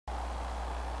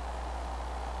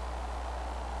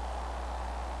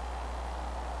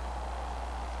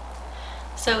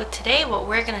So today what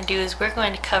we're going to do is we're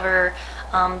going to cover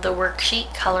the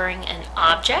worksheet Coloring an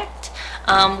Object.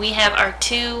 We have our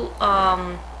two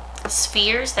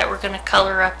spheres that we're going to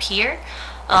color up here,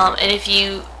 and if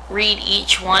you read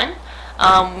each one,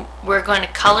 we're going to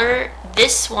color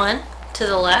this one to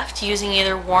the left using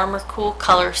either warm or cool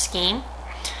color scheme.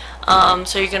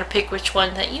 So you're going to pick which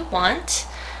one that you want,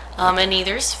 and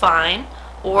either is fine.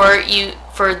 Or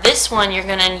for this one, you're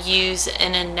going to use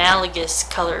an analogous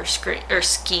color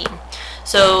scheme.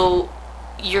 So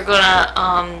you're going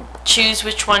to choose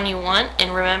which one you want,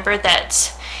 and remember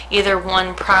that's either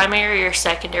one primary or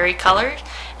secondary color,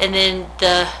 and then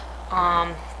the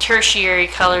tertiary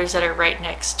colors that are right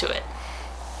next to it.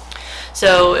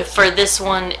 So for this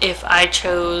one, if I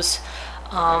chose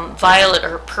violet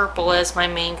or purple as my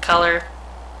main color,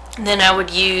 then I would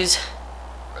use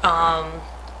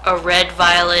a red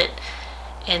violet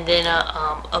and then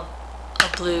a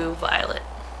blue violet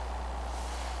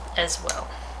as well.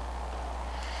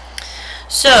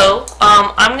 So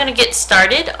I'm going to get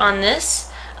started on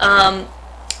this.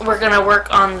 We're going to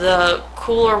work on the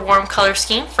cool or warm color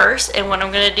scheme first, and what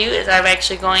I'm going to do is I'm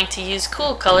actually going to use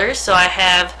cool colors. So I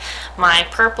have my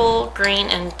purple, green,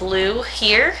 and blue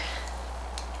here.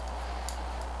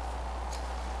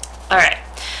 Alright.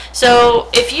 So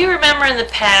if you remember in the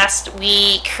past,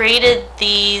 we created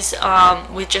these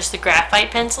with just the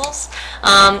graphite pencils.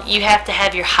 You have to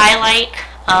have your highlight.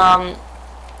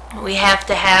 We have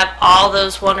to have all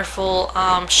those wonderful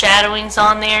shadowings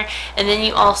on there, and then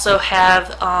you also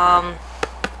have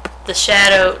the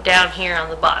shadow down here on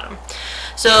the bottom.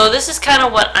 So this is kind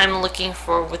of what I'm looking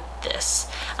for with this.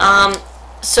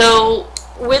 So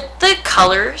with the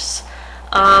colors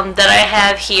that I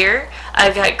have here,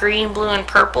 I've got green, blue, and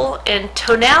purple, and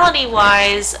tonality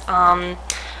wise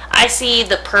I see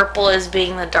the purple as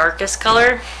being the darkest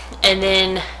color, and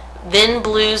then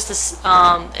blue's the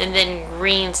and then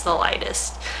green's the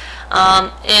lightest.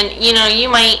 And you know, you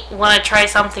might want to try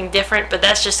something different, but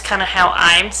that's just kind of how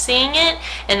I'm seeing it,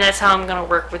 and that's how I'm going to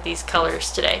work with these colors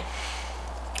today.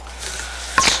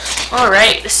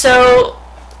 Alright, so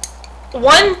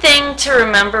one thing to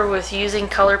remember with using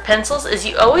color pencils is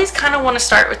you always kind of want to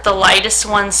start with the lightest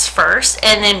ones first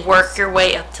and then work your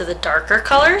way up to the darker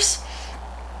colors.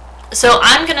 So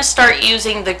I'm going to start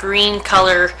using the green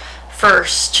color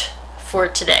first for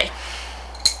today.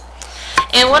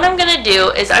 And what I'm going to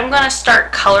do is I'm going to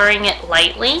start coloring it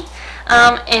lightly.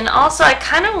 And also I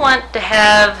kind of want to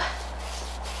have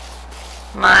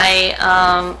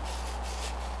my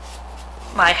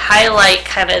my highlight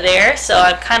kind of there, so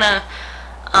I'm kind of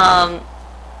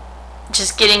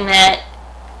just getting that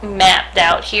mapped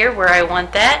out here where I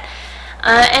want that.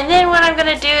 And then what I'm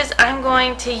going to do is I'm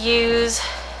going to use,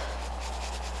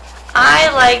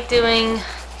 I like doing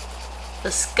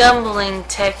the scumbling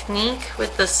technique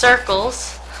with the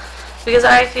circles because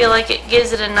I feel like it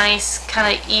gives it a nice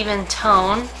kind of even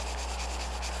tone.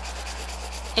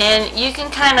 And you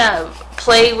can kind of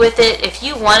play with it if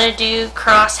you want to do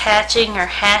cross hatching or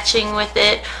hatching with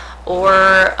it,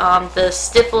 or the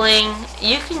stippling.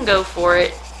 You can go for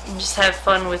it and just have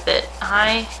fun with it.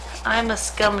 I'm a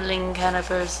scumbling kind of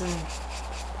person,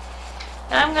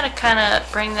 and I'm going to kind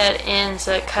of bring that in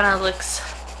so it kind of looks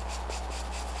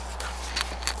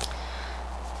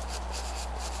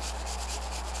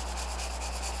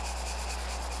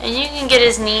and you can get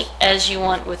as neat as you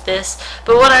want with this.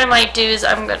 But what I might do is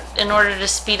in order to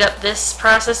speed up this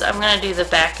process, I'm going to do the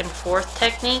back and forth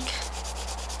technique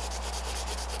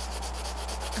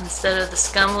instead of the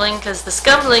scumbling, because the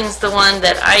scumbling's the one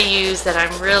that I use that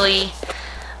I'm really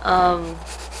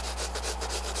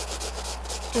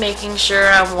making sure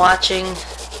I'm watching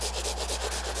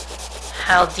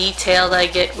how detailed I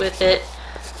get with it.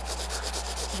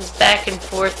 This back and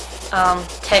forth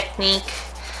technique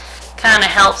kind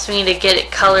of helps me to get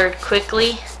it colored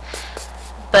quickly,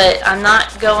 but I'm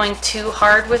not going too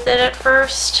hard with it at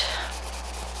first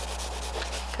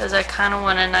because I kind of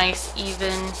want a nice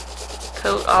even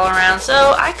coat all around.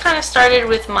 So I kind of started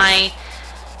with my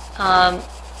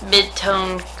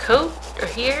mid-tone coat or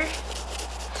here,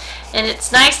 and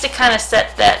it's nice to kind of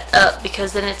set that up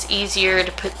because then it's easier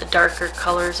to put the darker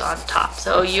colors on top.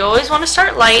 So you always want to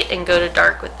start light and go to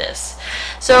dark with this.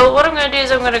 So what I'm going to do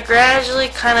is I'm going to gradually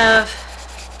kind of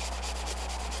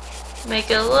make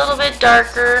it a little bit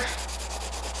darker,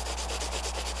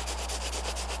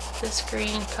 this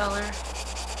green color.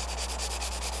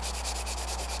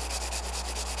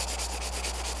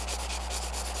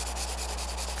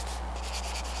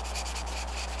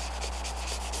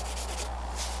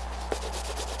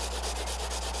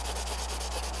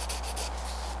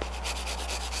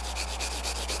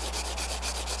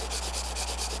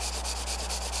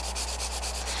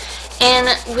 And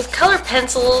with color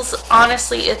pencils,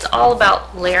 honestly, it's all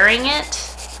about layering it.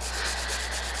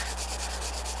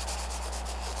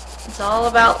 It's all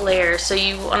about layers. So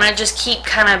you want to just keep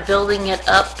kind of building it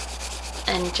up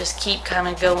and just keep kind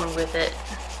of going with it.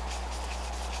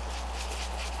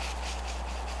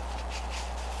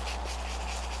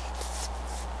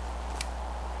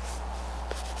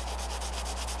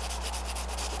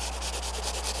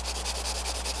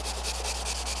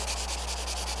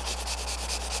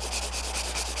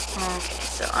 Okay,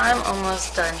 so I'm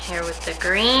almost done here with the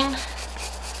green.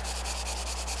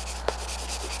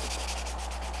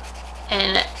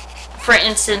 And for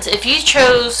instance, if you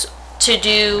chose to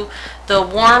do the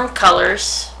warm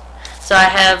colors, so I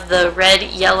have the red,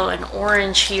 yellow, and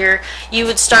orange here, you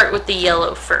would start with the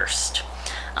yellow first.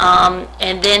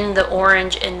 And then the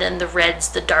orange, and then the red's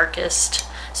the darkest.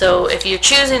 So if you're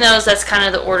choosing those, that's kind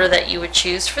of the order that you would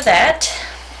choose for that.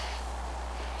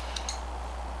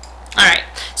 Alright,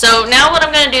 so now what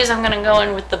I'm going to do is I'm going to go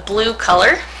in with the blue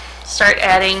color, start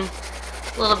adding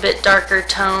a little bit darker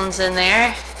tones in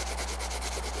there.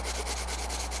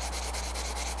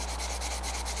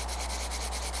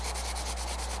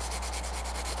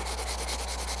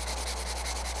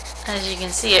 As you can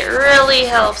see, it really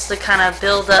helps to kind of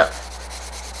build up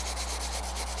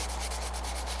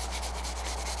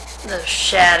those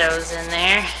shadows in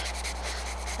there.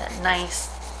 That nice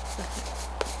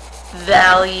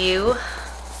value.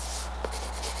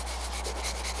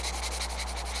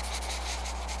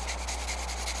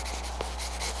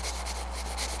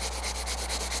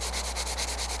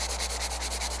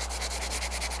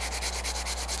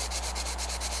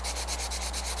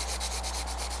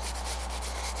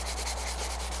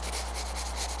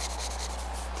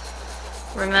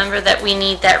 Remember that we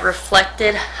need that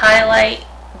reflected highlight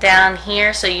down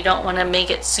here, so you don't want to make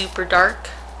it super dark.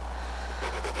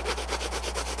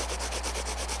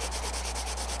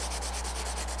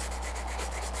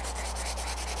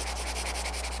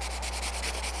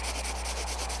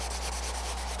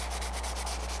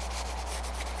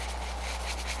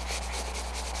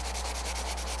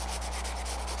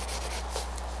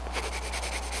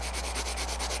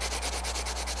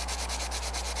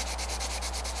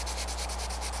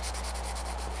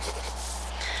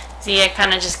 See, I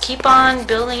kind of just keep on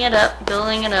building it up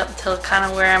till kind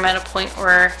of where I'm at a point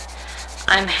where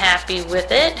I'm happy with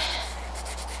it.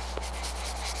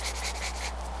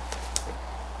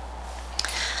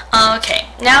 Okay,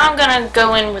 now I'm going to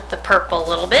go in with the purple a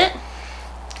little bit.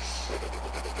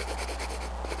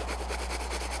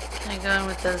 Kind of go in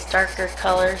with those darker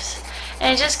colors,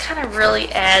 and it just kind of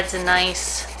really adds a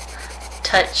nice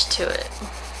touch to it.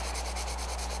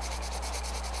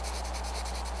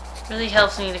 Really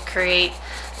helps me to create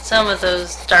some of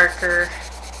those darker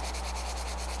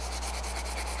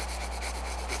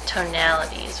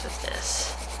tonalities with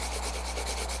this.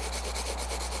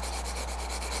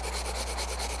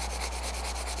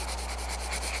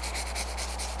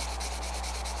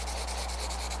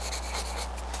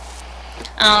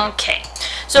 Okay,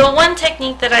 so one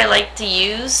technique that I like to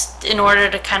use in order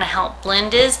to kind of help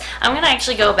blend is I'm going to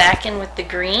actually go back in with the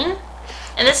green.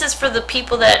 And this is for the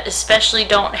people that especially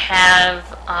don't have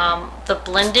the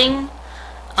blending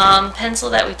pencil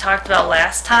that we talked about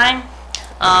last time,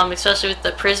 especially with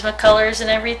the Prismacolors and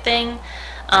everything.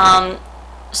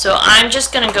 So I'm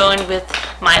just going to go in with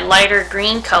my lighter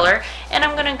green color, and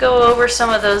I'm going to go over some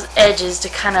of those edges to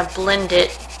kind of blend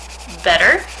it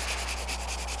better.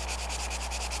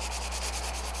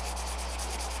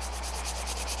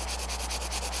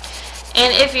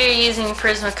 And if you're using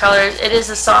Prismacolors, it is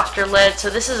a softer lead, so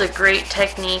this is a great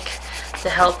technique to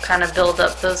help kind of build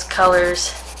up those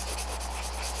colors.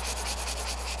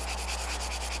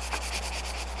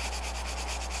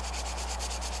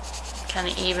 Kind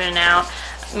of even out.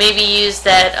 Maybe use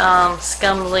that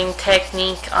scumbling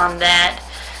technique on that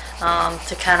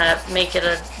to kind of make it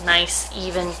a nice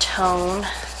even tone.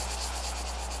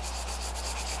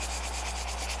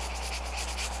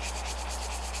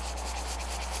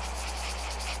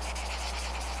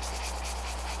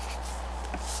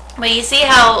 But you see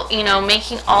how, you know,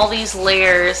 making all these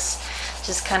layers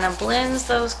just kind of blends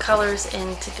those colors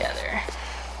in together.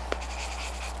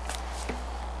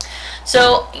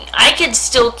 So I could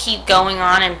still keep going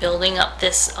on and building up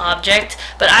this object,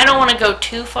 but I don't want to go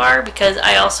too far because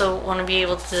I also want to be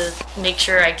able to make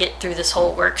sure I get through this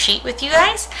whole worksheet with you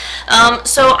guys.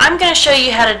 So I'm going to show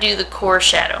you how to do the core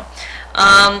shadow.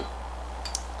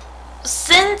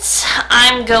 Since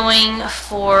I'm going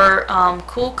for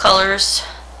cool colors,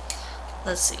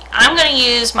 let's see, I'm going to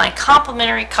use my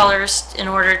complementary colors in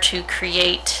order to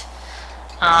create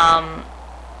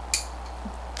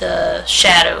the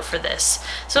shadow for this.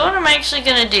 So what I'm actually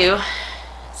going to do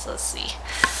is, let's see,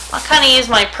 I'll kind of use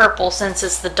my purple since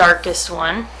it's the darkest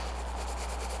one.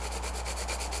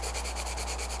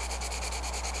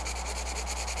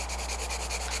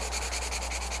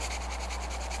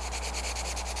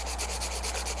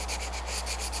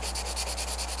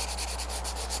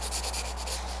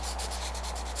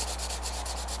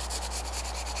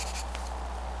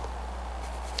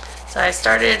 So I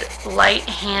started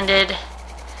light-handed,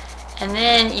 and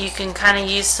then you can kind of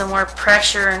use some more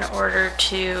pressure in order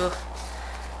to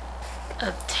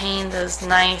obtain those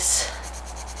nice...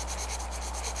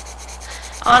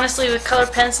 Honestly, with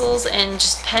colored pencils and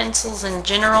just pencils in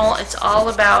general, it's all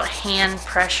about hand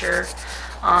pressure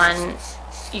on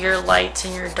your lights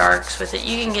and your darks with it.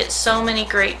 You can get so many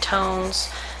great tones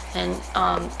and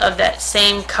of that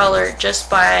same color just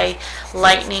by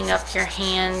lightening up your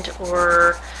hand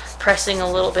or pressing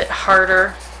a little bit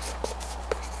harder.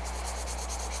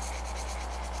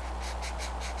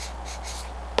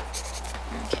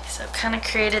 Okay, so I've kind of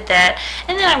created that,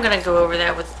 and then I'm going to go over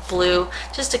that with blue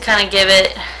just to kind of give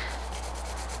it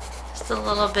just a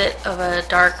little bit of a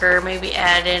darker, maybe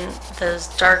add in those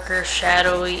darker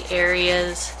shadowy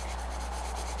areas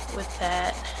with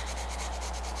that.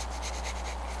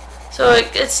 So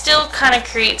it still kind of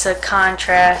creates a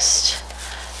contrast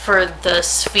for the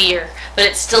sphere, but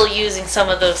it's still using some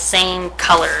of those same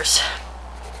colors.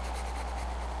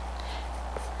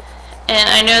 And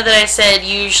I know that I said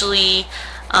usually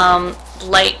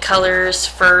light colors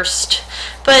first,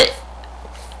 but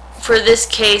for this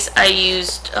case I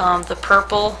used the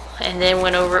purple and then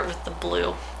went over it with the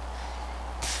blue.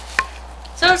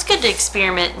 So it's good to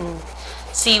experiment and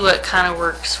see what kind of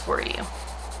works for you.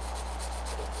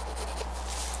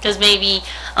 Because maybe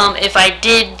if I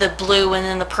did the blue and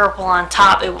then the purple on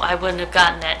top, I wouldn't have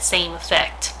gotten that same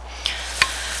effect.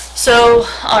 So,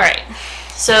 alright.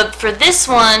 So for this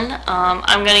one,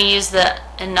 I'm going to use the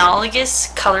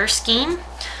analogous color scheme.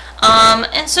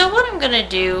 And so what I'm going to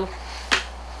do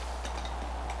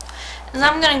is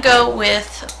I'm going to go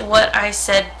with what I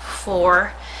said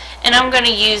before. And I'm going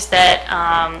to use that,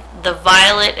 the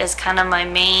violet as kind of my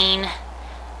main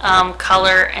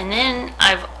color. And then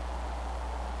I've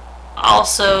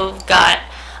also got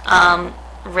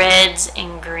reds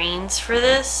and greens for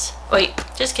this. Wait,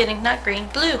 just kidding, not green,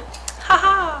 blue.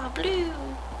 Haha, blue.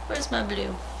 Where's my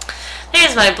blue?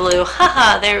 There's my blue.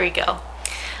 Haha, there we go.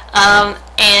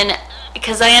 And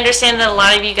because I understand that a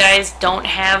lot of you guys don't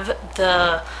have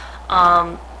the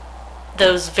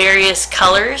those various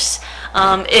colors.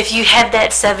 If you have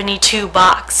that 72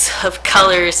 box of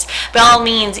colors, by all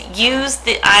means use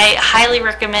I highly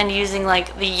recommend using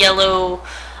like the yellow,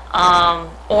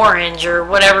 orange, or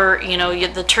whatever, you know,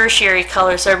 the tertiary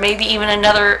colors, or maybe even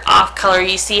another off color.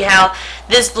 You see how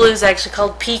this blue is actually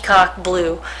called peacock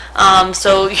blue.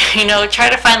 So, you know, try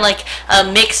to find like a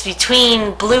mix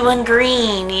between blue and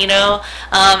green, you know,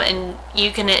 and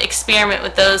you can experiment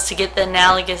with those to get the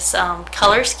analogous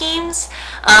color schemes.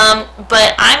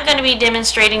 But I'm going to be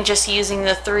demonstrating just using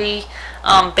the three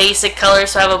basic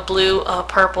colors. So I have a blue, a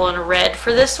purple, and a red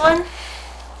for this one.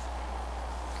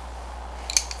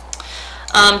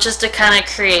 Just to kind of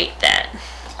create that.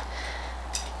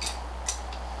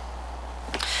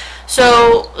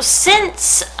 So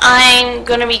since I'm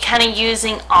going to be kind of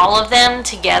using all of them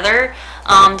together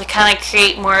to kind of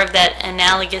create more of that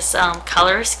analogous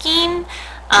color scheme,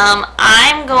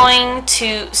 I'm going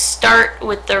to start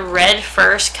with the red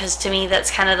first, because to me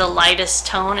that's kind of the lightest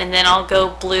tone, and then I'll go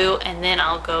blue, and then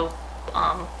I'll go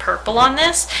purple on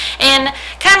this. And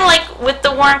kind of like with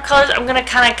the warm colors, I'm going to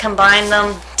kind of combine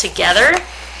them together.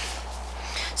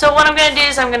 So what I'm going to do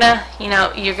is I'm going to, you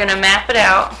know, you're going to map it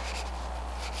out,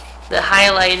 the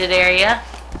highlighted area,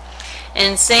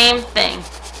 and same thing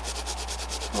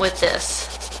with this.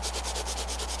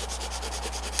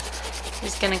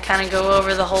 Just going to kind of go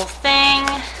over the whole thing.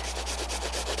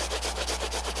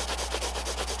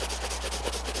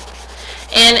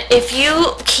 And if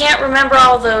you can't remember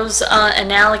all those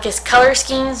analogous color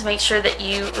schemes, make sure that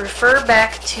you refer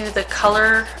back to the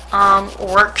color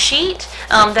worksheet.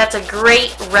 That's a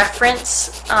great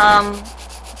reference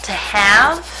to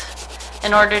have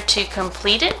in order to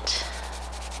complete it.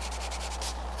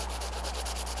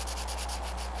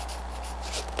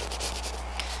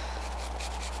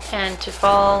 And to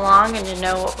follow along and to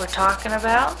know what we're talking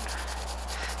about.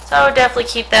 So I would definitely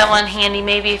keep that one handy.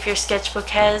 Maybe if your sketchbook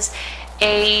has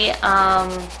if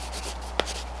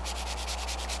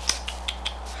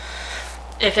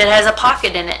it has a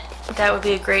pocket in it, that would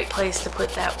be a great place to put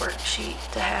that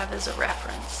worksheet to have as a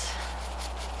reference.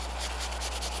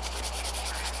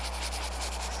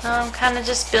 So I'm kind of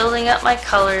just building up my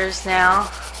colors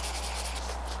now.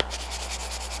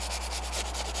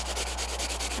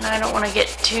 And I don't want to get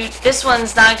too... This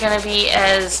one's not going to be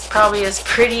probably as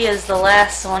pretty as the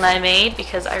last one I made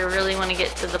because I really want to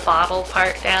get to the bottle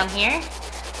part down here.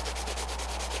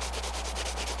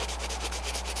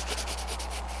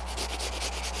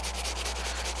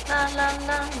 La la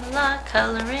la la,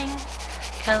 coloring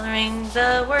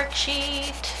the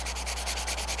worksheet.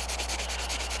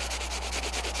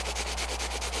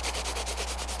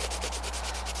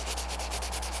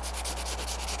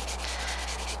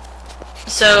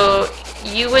 So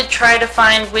you would try to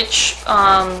find which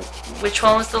one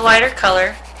was the lighter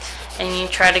color, and you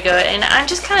try to go, and I'm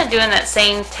just kind of doing that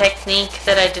same technique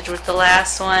that I did with the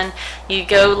last one. You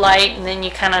go light and then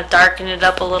you kind of darken it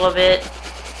up a little bit.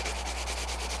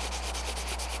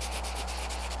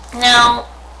 Now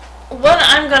what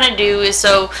I'm going to do is,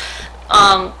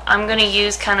 I'm going to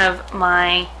use kind of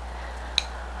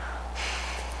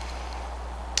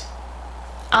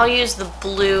I'll use the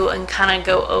blue and kind of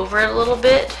go over it a little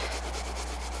bit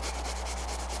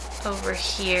over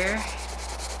here,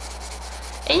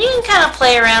 and you can kind of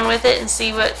play around with it and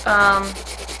see what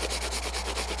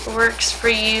works for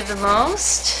you the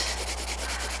most.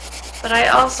 But I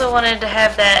also wanted to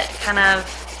have that kind of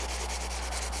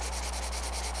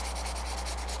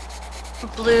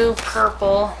blue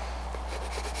purple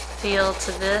feel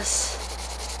to this.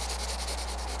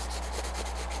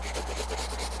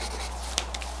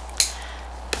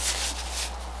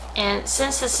 And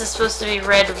since this is supposed to be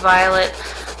red violet,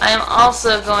 I'm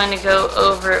also going to go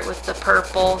over it with the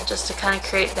purple just to kind of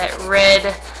create that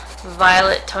red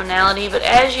violet tonality. But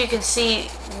as you can see,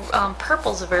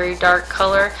 purple's a very dark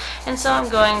color, and so I'm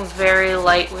going very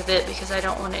light with it because I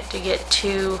don't want it to get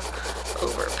too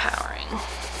overpowering.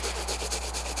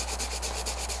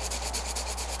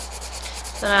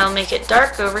 Then I'll make it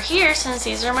dark over here since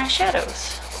these are my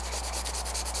shadows.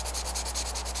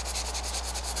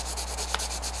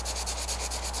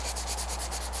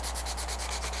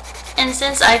 And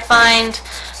since I find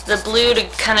the blue to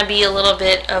kind of be a little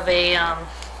bit of a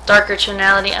darker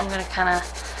tonality, I'm going to kind of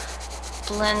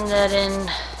blend that in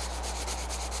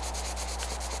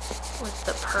with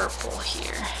the purple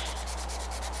here.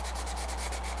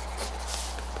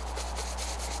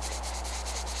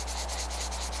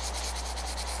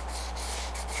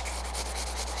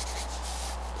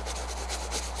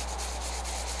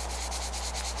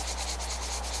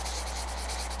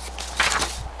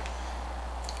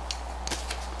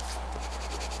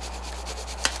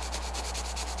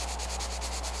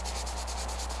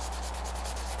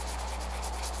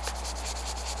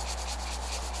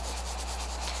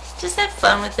 Just have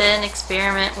fun with it and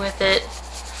experiment with it.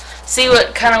 See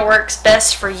what kind of works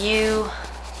best for you.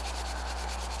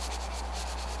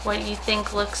 What you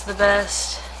think looks the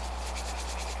best.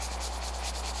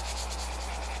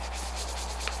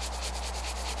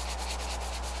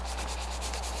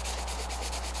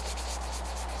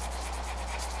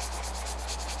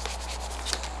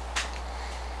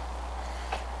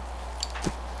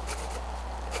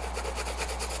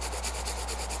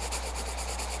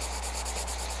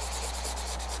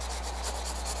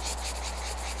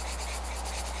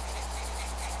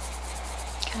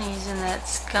 Using that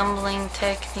scumbling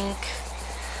technique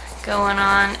going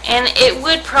on, and it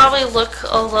would probably look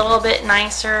a little bit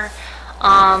nicer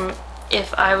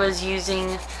if I was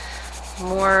using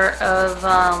more of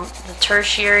the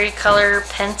tertiary color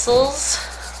pencils,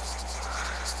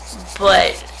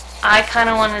 but I kind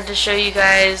of wanted to show you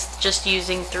guys just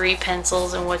using 3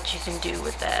 pencils and what you can do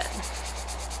with that.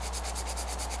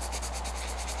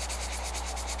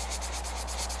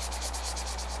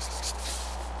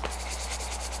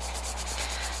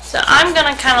 So I'm going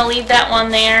to kind of leave that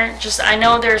one there. I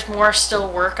know there's more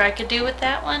still work I could do with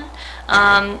that one.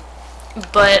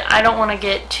 But I don't want to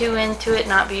get too into it,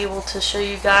 not be able to show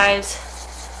you guys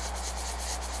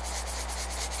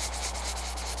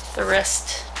the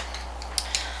rest.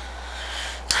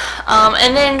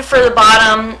 And then for the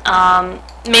bottom,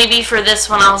 maybe for this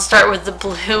one I'll start with the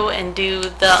blue and do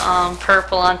the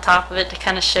purple on top of it to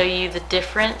kind of show you the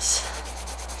difference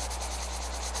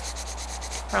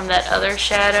from that other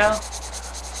shadow.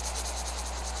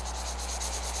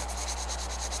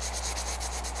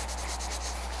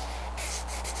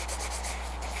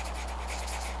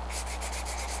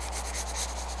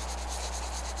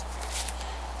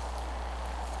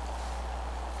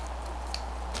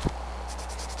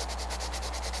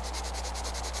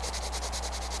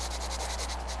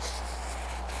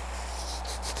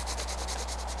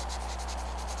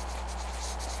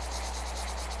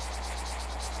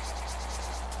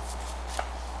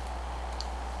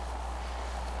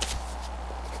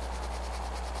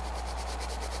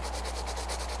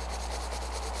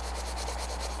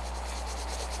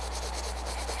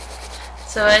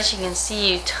 So as you can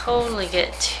see, you totally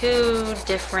get two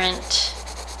different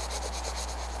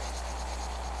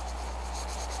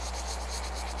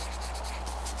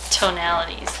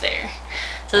tonalities there.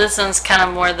 So this one's kind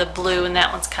of more the blue and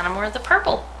that one's kind of more the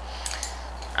purple.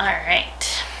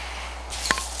 Alright.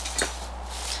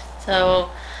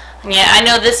 So yeah, I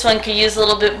know this one could use a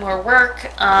little bit more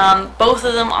work. Both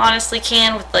of them honestly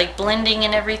can, with like blending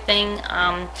and everything.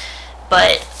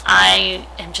 But I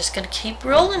am just going to keep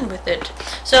rolling with it.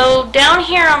 So down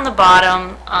here on the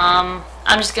bottom, I'm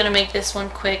just going to make this one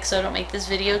quick so I don't make this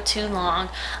video too long.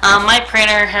 My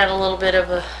printer had a little bit of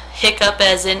a hiccup,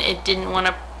 as in it didn't want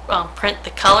to print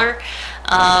the color.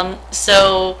 And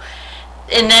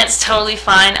that's totally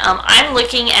fine. I'm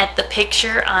looking at the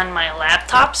picture on my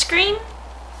laptop screen.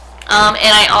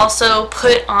 And I also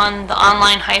put on the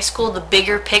online high school the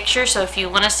bigger picture, so if you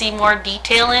want to see more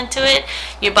detail into it,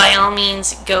 you by all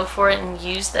means go for it and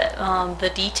use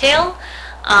the detail.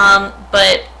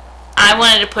 But I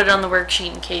wanted to put it on the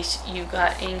worksheet in case you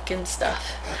got ink and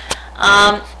stuff.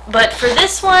 But for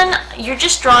this one, you're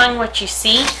just drawing what you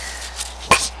see.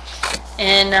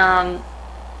 And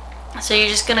so you're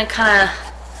just going to kind of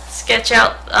sketch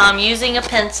out using a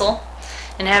pencil.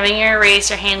 And having your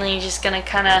eraser handle, you're just going to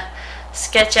kind of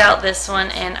sketch out this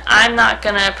one. And I'm not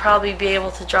going to probably be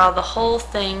able to draw the whole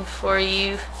thing for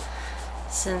you,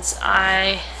 since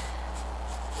I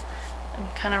am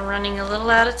kind of running a little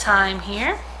out of time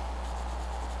here.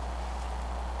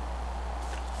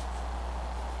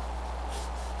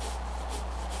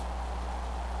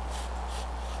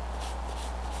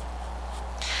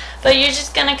 But you're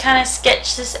just going to kind of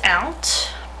sketch this out.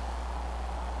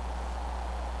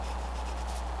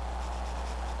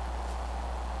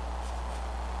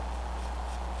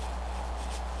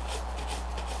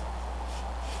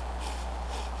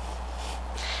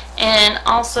 And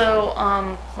also,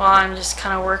 while I'm just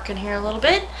kind of working here a little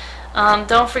bit,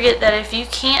 don't forget that if you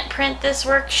can't print this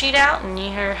worksheet out and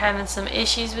you're having some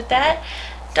issues with that,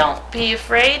 don't be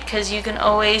afraid, because you can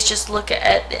always just look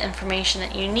at the information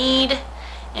that you need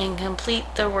and complete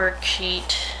the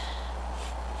worksheet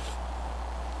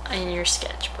in your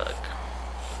sketchbook.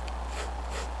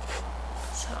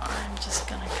 So I'm just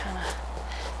going to kind of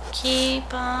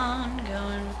keep on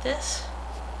going with this.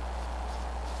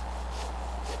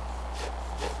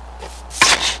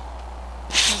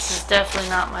 This is definitely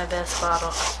not my best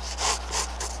bottle.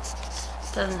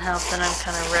 Doesn't help that I'm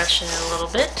kind of rushing it a little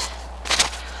bit.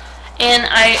 And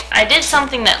I did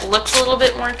something that looks a little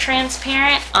bit more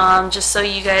transparent, just so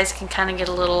you guys can kind of get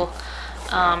a little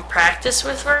practice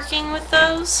with working with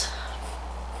those.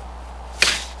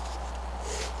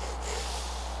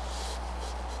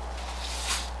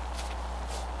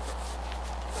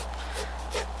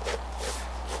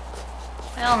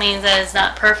 By all means, that is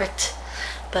not perfect,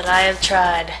 but I have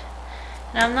tried.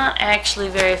 Now, I'm not actually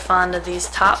very fond of these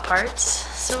top parts,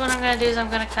 so what I'm going to do is I'm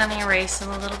going to kind of erase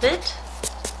them a little bit.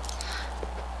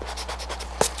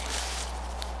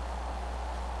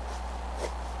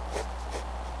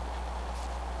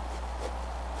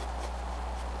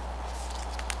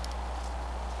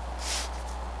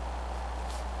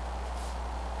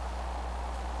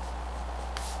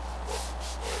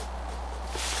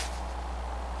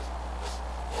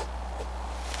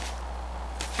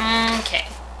 Okay,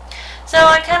 so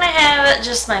I kind of have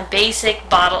just my basic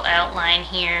bottle outline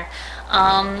here.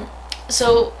 And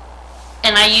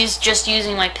I just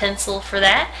using my pencil for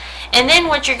that. And then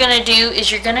what you're going to do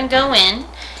is you're going to go in,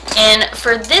 and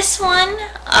for this one,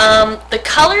 the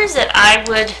colors that I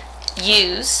would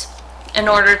use in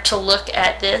order to look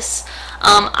at this,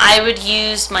 I would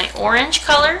use my orange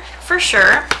color for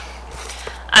sure.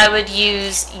 I would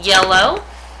use yellow.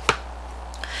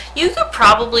 You could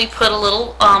probably put a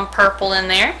little purple in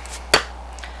there,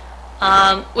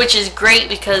 which is great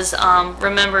because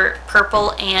remember,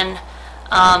 purple and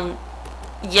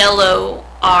yellow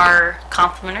are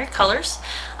complementary colors.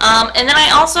 And then I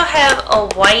also have a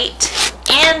white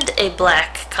and a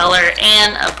black color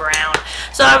and a brown.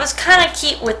 So I was kind of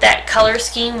keep with that color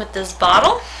scheme with this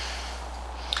bottle.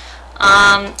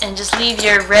 And just leave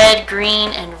your red, green,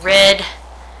 and red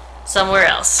somewhere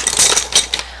else.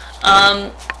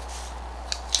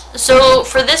 So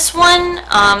for this one,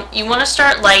 you want to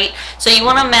start light. So you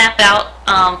want to map out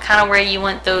kind of where you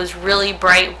want those really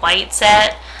bright whites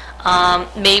at.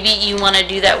 Maybe you want to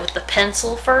do that with the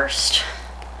pencil first.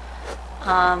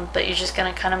 But you're just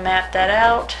going to kind of map that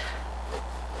out.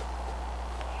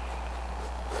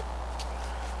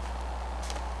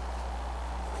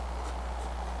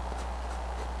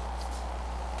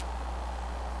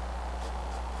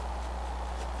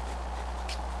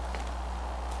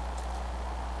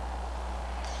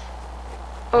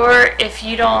 or if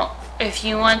you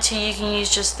want to, you can use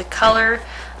just the color,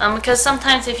 because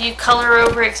sometimes if you color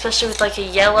over it, especially with like a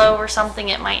yellow or something,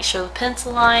 it might show the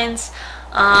pencil lines.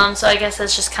 So I guess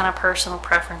that's just kind of personal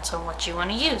preference on what you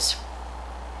want to use.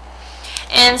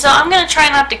 And so I'm going to try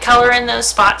not to color in those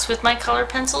spots with my color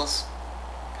pencils,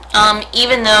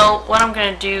 even though what I'm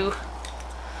going to do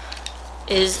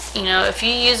is, you know, if you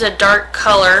use a dark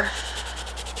color,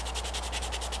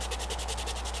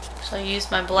 so I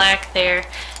use my black there,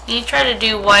 and you try to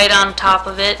do white on top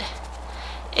of it,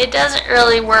 it doesn't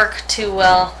really work too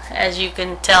well, as you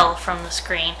can tell from the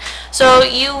screen. So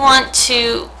you want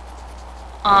to,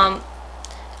 I'm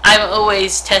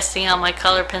always testing out my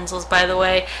color pencils, by the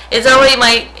way.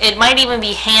 It might even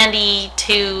be handy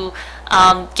to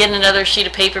get another sheet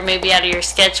of paper, maybe out of your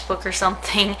sketchbook or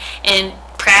something, and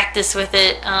practice with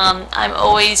it. I'm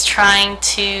always trying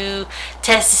to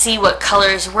test to see what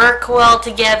colors work well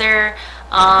together.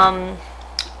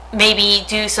 Maybe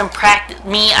do some practice.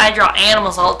 I draw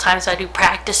animals all the time, so I do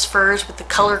practice first with the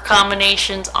color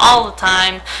combinations all the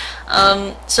time.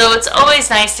 So it's always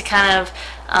nice to kind of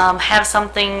have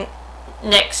something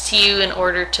next to you in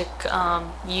order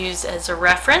to use as a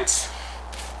reference.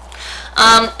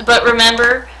 But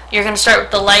remember, you're going to start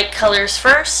with the light colors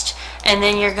first, and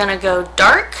then you're going to go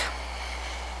dark.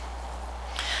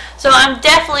 So I'm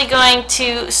definitely going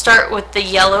to start with the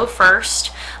yellow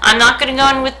first. I'm not going to go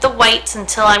in with the whites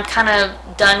until I'm kind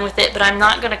of done with it, but I'm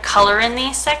not going to color in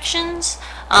these sections.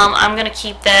 I'm going to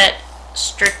keep that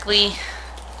strictly,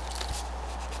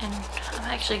 and I'm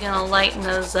actually going to lighten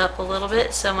those up a little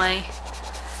bit so my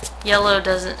yellow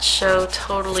doesn't show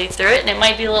totally through it, and it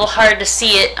might be a little hard to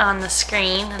see it on the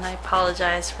screen, and I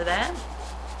apologize for that.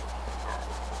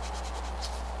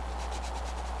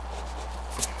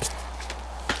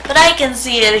 But I can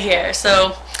see it here,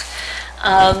 so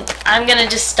I'm going to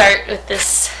just start with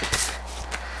this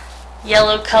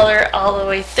yellow color all the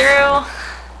way through.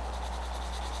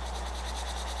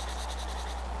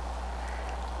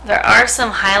 There are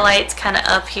some highlights kind of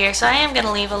up here, so I am going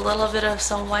to leave a little bit of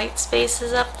some white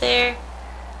spaces up there.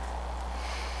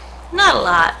 Not a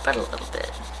lot, but a little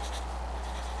bit.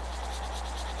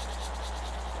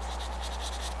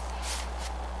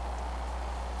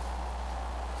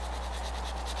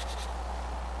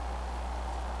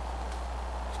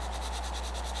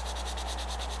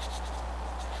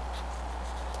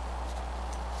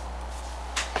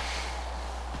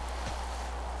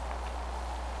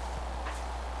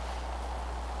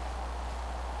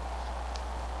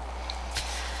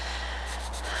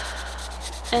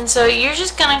 And so you're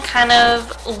just going to kind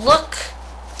of look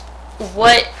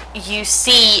what you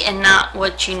see and not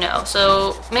what you know.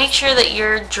 So make sure that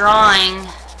you're drawing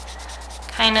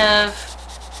kind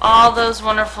of all those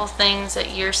wonderful things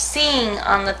that you're seeing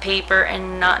on the paper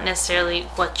and not necessarily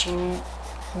what you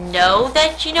know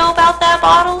that you know about that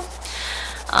bottle.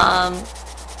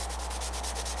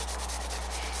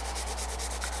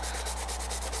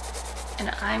 And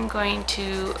I'm going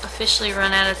to officially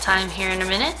run out of time here in a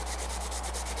minute.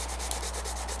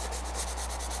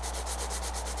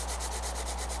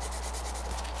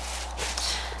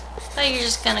 So you're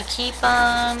just going to keep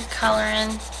on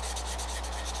coloring.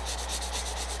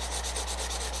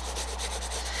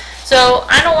 So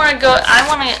I don't want to go, I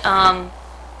want to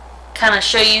kind of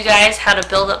show you guys how to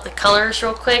build up the colors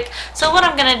real quick. So what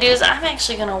I'm going to do is I'm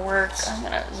actually going to I'm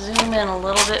going to zoom in a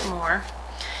little bit more.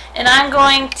 And I'm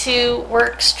going to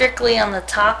work strictly on the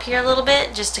top here a little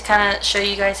bit, just to kind of show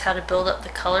you guys how to build up the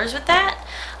colors with that.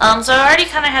 So I already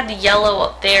kind of had the yellow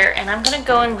up there, and I'm going to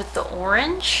go in with the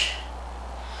orange.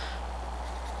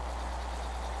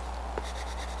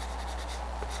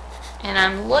 And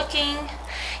I'm looking,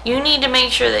 you need to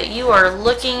make sure that you are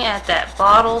looking at that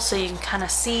bottle so you can kind of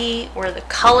see where the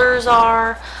colors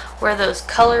are, where those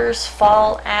colors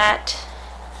fall at.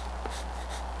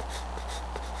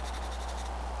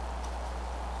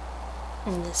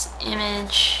 In this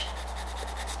image.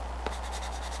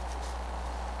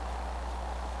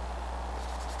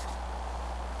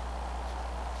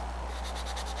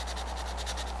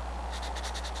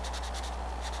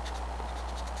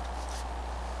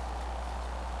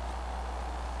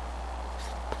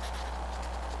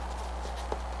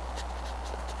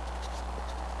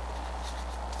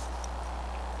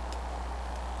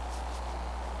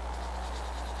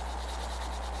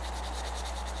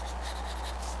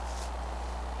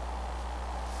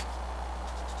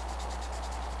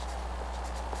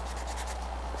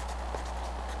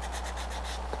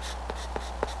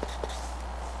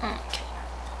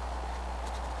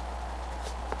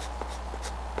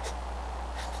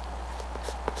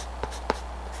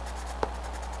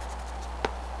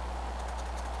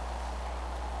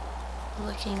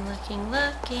 Looking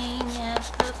at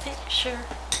the picture.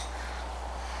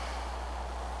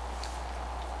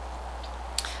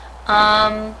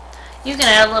 You can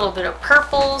add a little bit of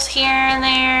purples here and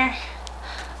there.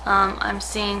 I'm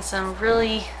seeing some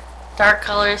really dark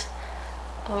colors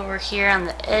over here on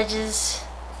the edges.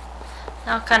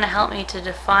 That'll kind of help me to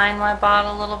define my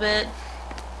bottle a little bit.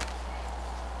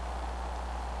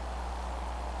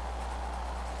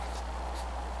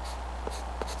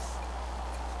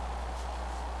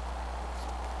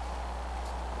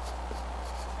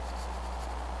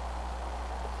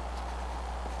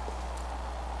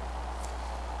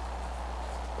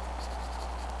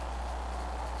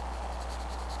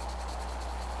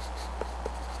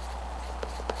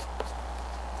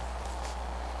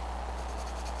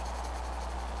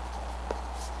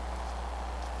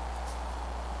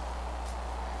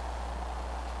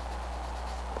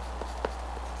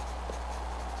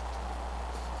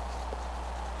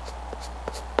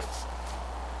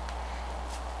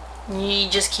 You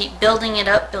just keep building it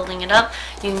up, building it up.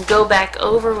 You can go back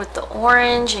over with the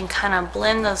orange and kind of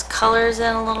blend those colors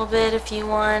in a little bit if you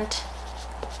want.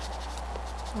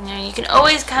 You know, you can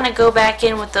always kind of go back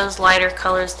in with those lighter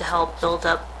colors to help build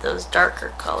up those darker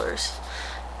colors.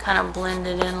 Kind of blend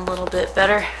it in a little bit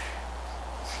better.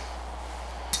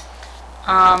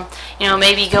 You know,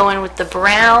 maybe go in with the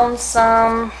brown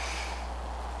some.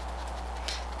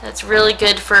 That's really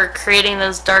good for creating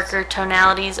those darker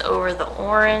tonalities over the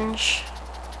orange.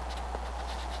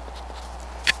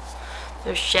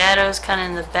 There's shadows kind of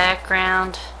in the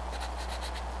background.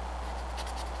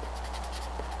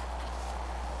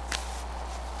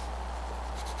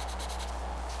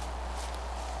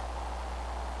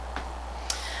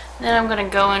 Then I'm going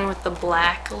to go in with the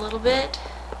black a little bit.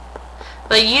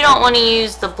 But you don't want to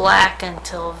use the black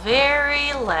until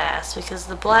very last, because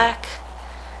the black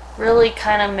really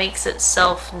kind of makes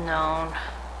itself known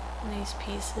in these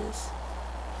pieces.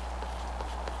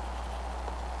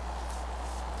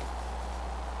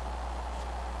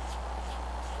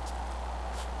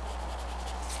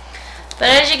 But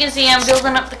as you can see, I'm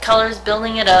building up the colors,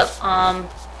 building it up. I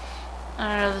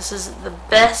don't know, this is the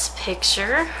best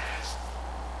picture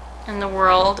in the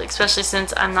world, especially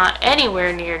since I'm not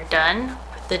anywhere near done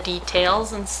with the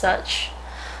details and such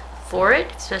for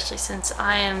it, especially since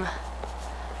I am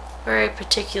very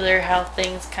particular how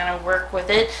things kind of work with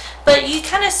it. But you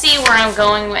kind of see where I'm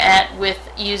going at with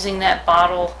using that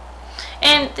bottle.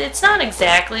 And it's not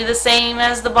exactly the same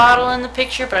as the bottle in the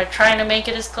picture, but I'm trying to make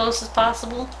it as close as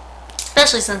possible,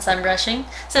 especially since I'm rushing,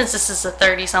 since this is a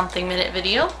 30-something minute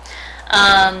video.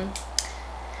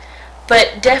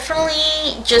 But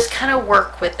definitely just kind of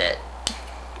work with it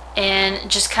and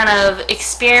just kind of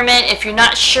experiment. If you're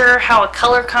not sure how a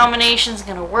color combination is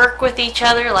going to work with each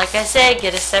other, like I said,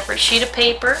 get a separate sheet of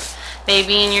paper,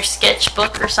 maybe in your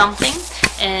sketchbook or something,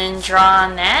 and draw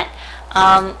on that.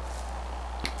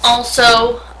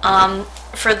 Also,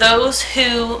 for those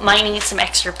who might need some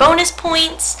extra bonus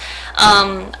points,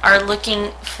 are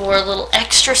looking for a little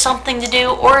extra something to do,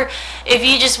 or if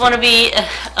you just want to be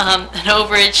an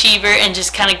overachiever and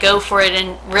just kind of go for it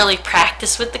and really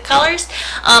practice with the colors,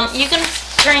 you can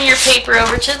turn your paper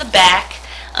over to the back,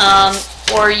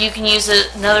 or you can use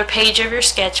another page of your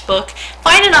sketchbook.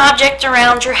 Find an object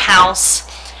around your house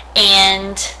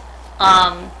and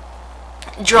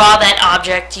draw that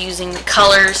object using the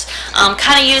colors,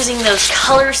 kind of using those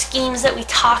color schemes that we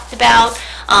talked about.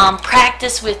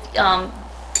 Practice with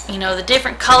you know, the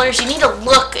different colors. You need to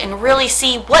look and really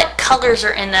see what colors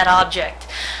are in that object.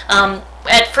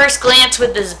 At first glance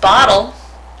with this bottle,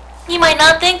 you might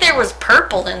not think there was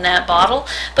purple in that bottle,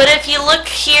 but if you look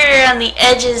here on the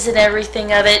edges and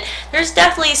everything of it, there's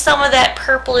definitely some of that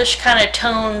purplish kind of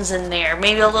tones in there,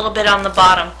 maybe a little bit on the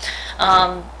bottom.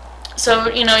 So,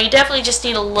 you know, you definitely just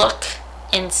need to look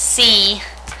and see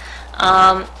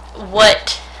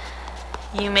what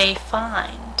you may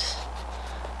find.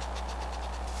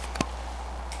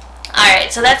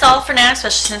 Alright, so that's all for now,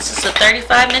 especially since it's a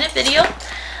 35-minute video.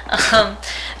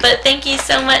 But thank you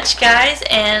so much, guys,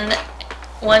 and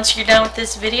once you're done with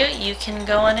this video, you can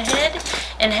go on ahead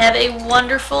and have a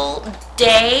wonderful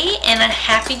day and a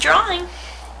happy drawing.